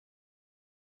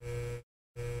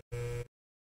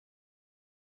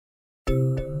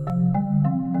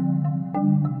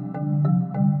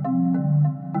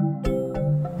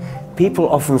People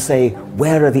often say,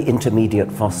 where are the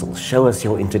intermediate fossils? Show us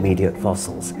your intermediate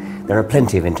fossils. There are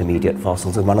plenty of intermediate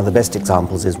fossils, and one of the best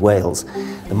examples is whales.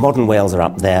 The modern whales are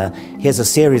up there. Here's a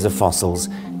series of fossils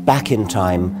back in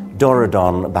time.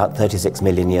 Dorodon about 36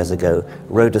 million years ago,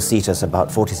 Rhodocetus about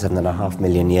 47.5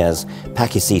 million years,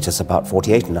 Pachycetus about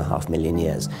 48.5 million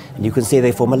years. And you can see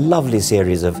they form a lovely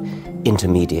series of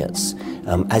intermediates.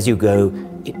 As you go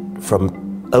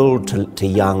from old to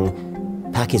young,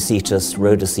 Pachycetus,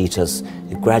 Rhodocetus,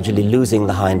 gradually losing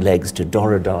the hind legs to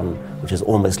Dorodon, which has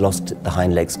almost lost the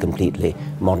hind legs completely.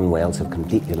 Modern whales have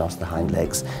completely lost the hind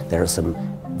legs. There are some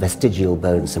vestigial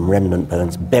bones, some remnant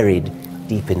bones buried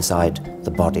deep inside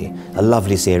the body. A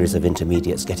lovely series of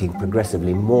intermediates getting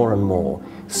progressively more and more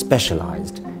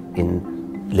specialized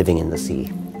in living in the sea.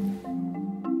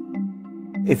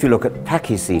 If you look at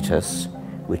Pachycetus,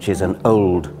 which is an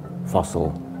old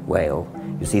fossil whale,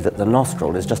 you see that the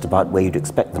nostril is just about where you'd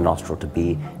expect the nostril to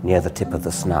be, near the tip of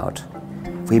the snout.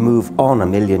 If we move on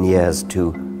 1 million years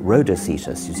to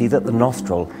Rhodocetus, you see that the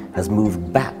nostril has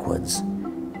moved backwards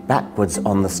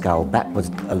on the skull, backwards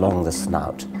along the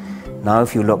snout. Now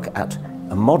if you look at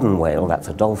a modern whale, that's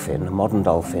a dolphin, a modern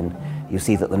dolphin, you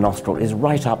see that the nostril is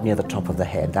right up near the top of the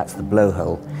head, that's the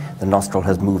blowhole. The nostril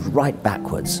has moved right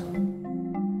backwards.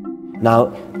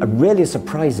 Now, a really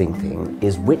surprising thing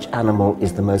is which animal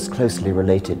is the most closely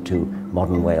related to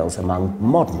modern whales among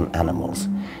modern animals.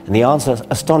 And the answer,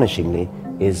 astonishingly,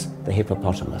 is the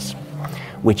hippopotamus,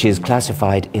 which is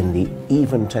classified in the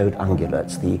even-toed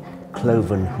ungulates, the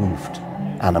cloven-hoofed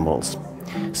animals.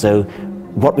 So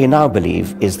what we now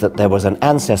believe is that there was an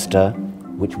ancestor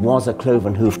which was a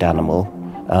cloven-hoofed animal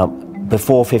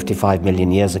before 55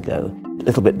 million years ago. A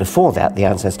little bit before that, the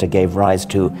ancestor gave rise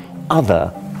to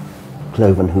other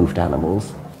cloven-hoofed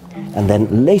animals, and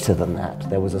then later than that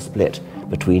there was a split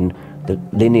between the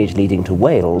lineage leading to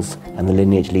whales and the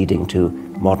lineage leading to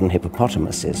modern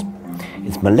hippopotamuses.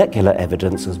 It's molecular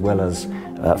evidence as well as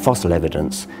fossil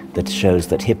evidence that shows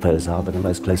that hippos are the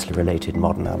most closely related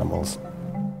modern animals.